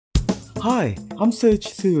Hi, I'm Serge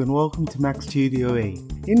Siou and welcome to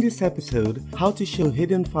macStudioA. In this episode, how to show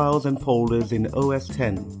hidden files and folders in OS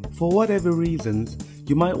X. For whatever reasons,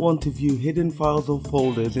 you might want to view hidden files or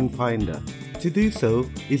folders in Finder. To do so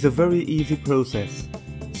is a very easy process.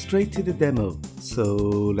 Straight to the demo. So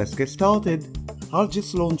let's get started. I'll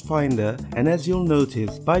just launch Finder, and as you'll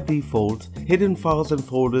notice, by default, hidden files and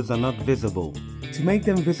folders are not visible. To make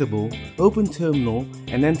them visible, open Terminal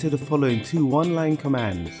and enter the following two one-line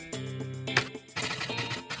commands.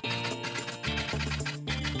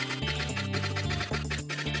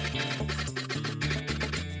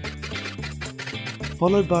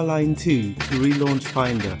 Followed by line 2 to relaunch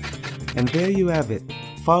Finder. And there you have it,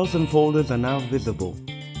 files and folders are now visible.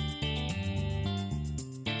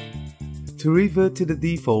 To revert to the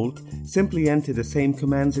default, simply enter the same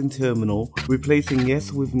commands in Terminal, replacing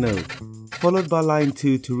yes with no. Followed by line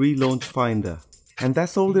 2 to relaunch Finder. And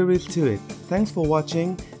that's all there is to it. Thanks for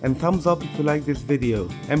watching and thumbs up if you like this video.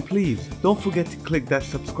 And please, don't forget to click that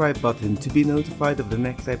subscribe button to be notified of the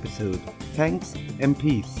next episode. Thanks and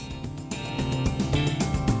peace.